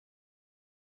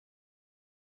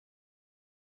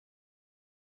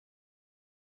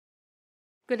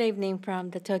Good evening from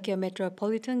the Tokyo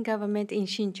Metropolitan Government in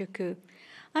Shinjuku.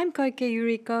 I'm Koike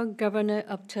Yuriko, Governor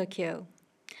of Tokyo.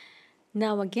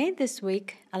 Now again this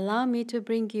week, allow me to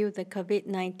bring you the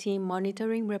COVID-19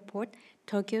 monitoring report,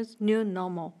 Tokyo's New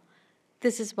Normal.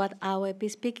 This is what I will be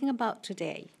speaking about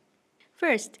today.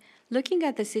 First, looking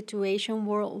at the situation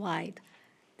worldwide,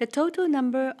 the total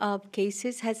number of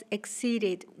cases has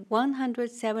exceeded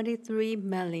 173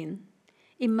 million.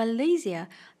 In Malaysia,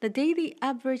 the daily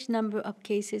average number of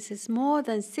cases is more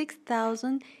than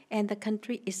 6,000 and the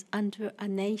country is under a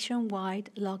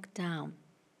nationwide lockdown.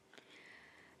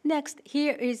 Next,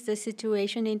 here is the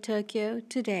situation in Tokyo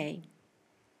today.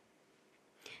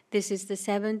 This is the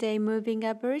 7-day moving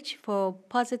average for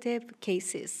positive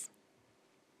cases.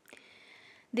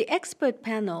 The expert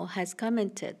panel has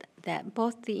commented that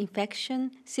both the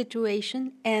infection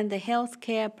situation and the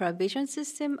healthcare provision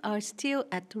system are still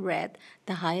at red,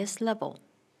 the highest level.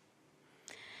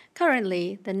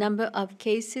 Currently, the number of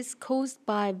cases caused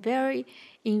by very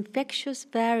infectious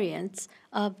variants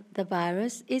of the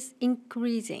virus is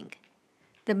increasing.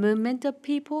 The movement of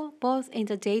people, both in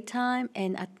the daytime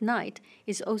and at night,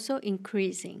 is also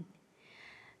increasing.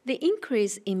 The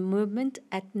increase in movement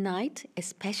at night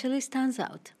especially stands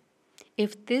out.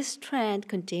 If this trend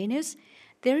continues,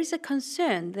 there is a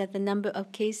concern that the number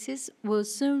of cases will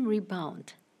soon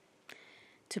rebound.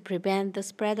 To prevent the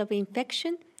spread of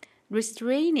infection,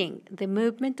 restraining the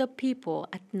movement of people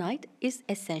at night is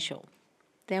essential.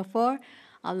 Therefore,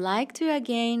 I'd like to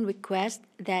again request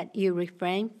that you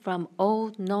refrain from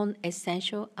all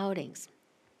non-essential outings.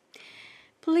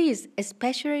 Please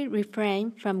especially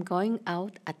refrain from going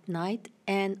out at night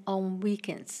and on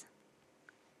weekends.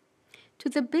 To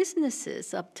the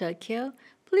businesses of Tokyo,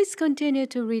 please continue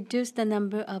to reduce the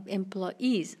number of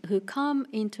employees who come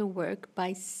into work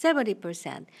by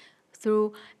 70%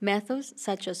 through methods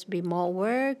such as remote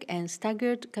work and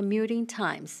staggered commuting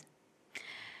times.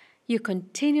 Your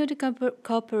continued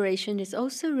cooperation is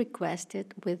also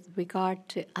requested with regard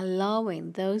to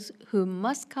allowing those who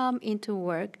must come into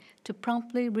work to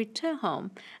promptly return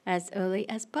home as early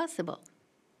as possible.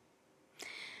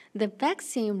 The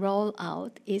vaccine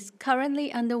rollout is currently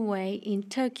underway in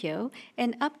Tokyo,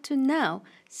 and up to now,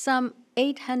 some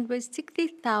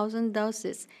 860,000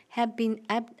 doses have been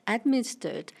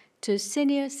administered to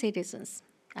senior citizens.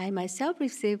 I myself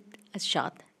received a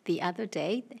shot the other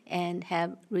day and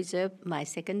have reserved my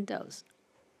second dose.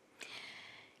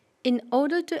 In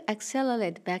order to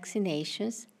accelerate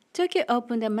vaccinations, Tokyo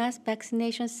opened a mass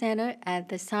vaccination center at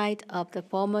the site of the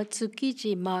former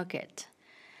Tsukiji market.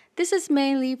 This is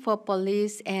mainly for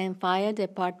police and fire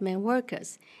department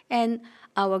workers, and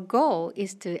our goal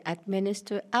is to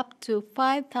administer up to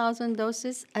 5,000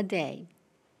 doses a day.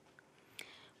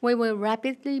 We will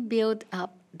rapidly build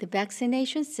up the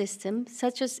vaccination system,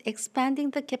 such as expanding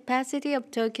the capacity of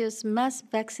Tokyo's mass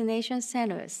vaccination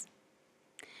centers.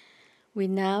 We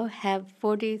now have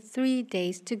 43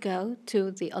 days to go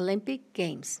to the Olympic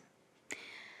Games.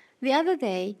 The other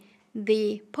day,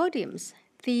 the podiums,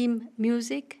 theme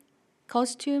music,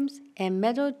 costumes, and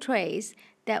medal trays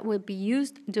that will be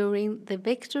used during the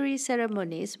victory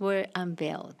ceremonies were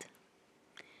unveiled.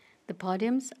 The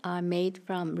podiums are made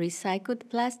from recycled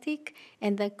plastic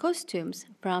and the costumes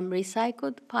from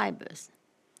recycled fibers.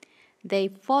 They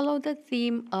follow the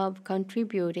theme of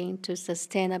contributing to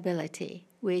sustainability,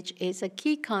 which is a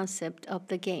key concept of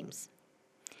the Games.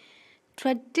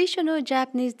 Traditional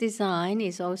Japanese design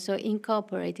is also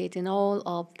incorporated in all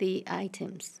of the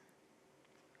items.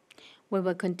 We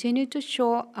will continue to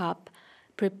shore up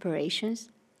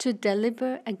preparations to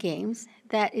deliver a Games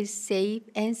that is safe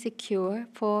and secure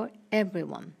for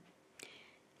everyone.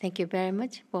 Thank you very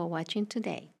much for watching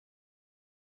today.